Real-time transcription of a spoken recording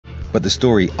But the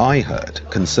story I heard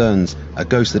concerns a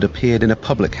ghost that appeared in a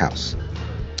public house.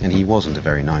 And he wasn't a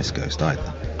very nice ghost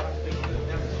either.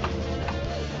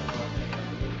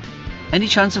 Any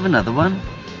chance of another one?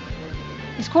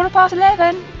 It's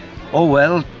 11:15. Oh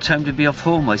well, time to be off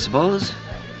home, I suppose.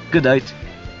 Good night.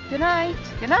 Good night.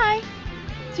 Good night.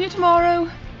 See you tomorrow.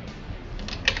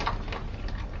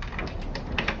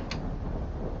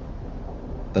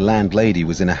 The landlady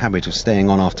was in a habit of staying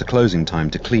on after closing time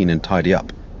to clean and tidy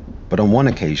up. But on one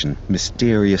occasion,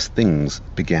 mysterious things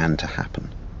began to happen.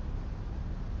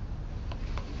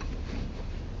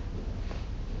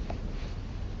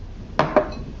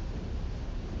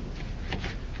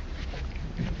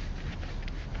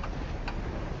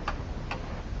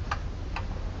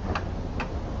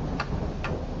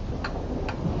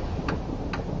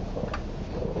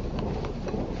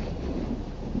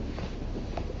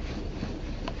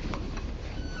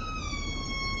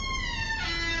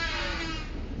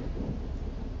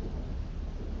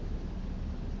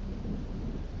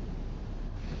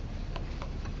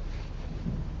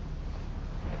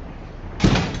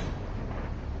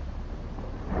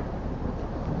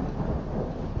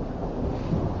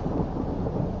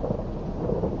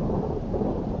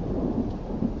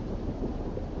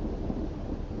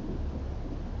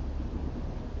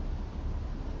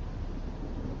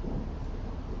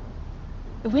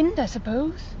 The wind, I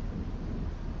suppose.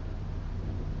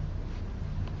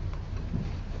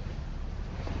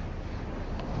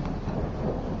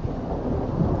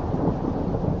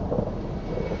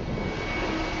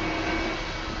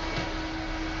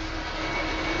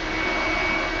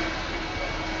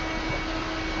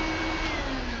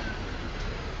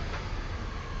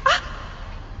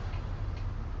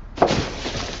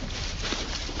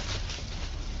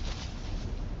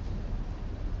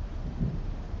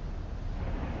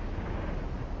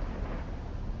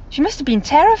 She must have been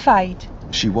terrified.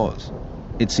 She was.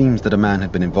 It seems that a man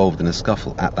had been involved in a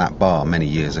scuffle at that bar many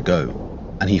years ago,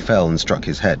 and he fell and struck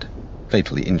his head,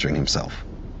 fatally injuring himself.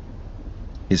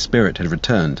 His spirit had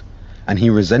returned, and he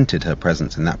resented her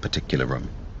presence in that particular room.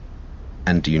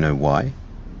 And do you know why?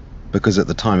 Because at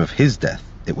the time of his death,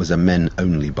 it was a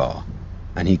men-only bar,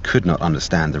 and he could not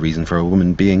understand the reason for a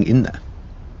woman being in there.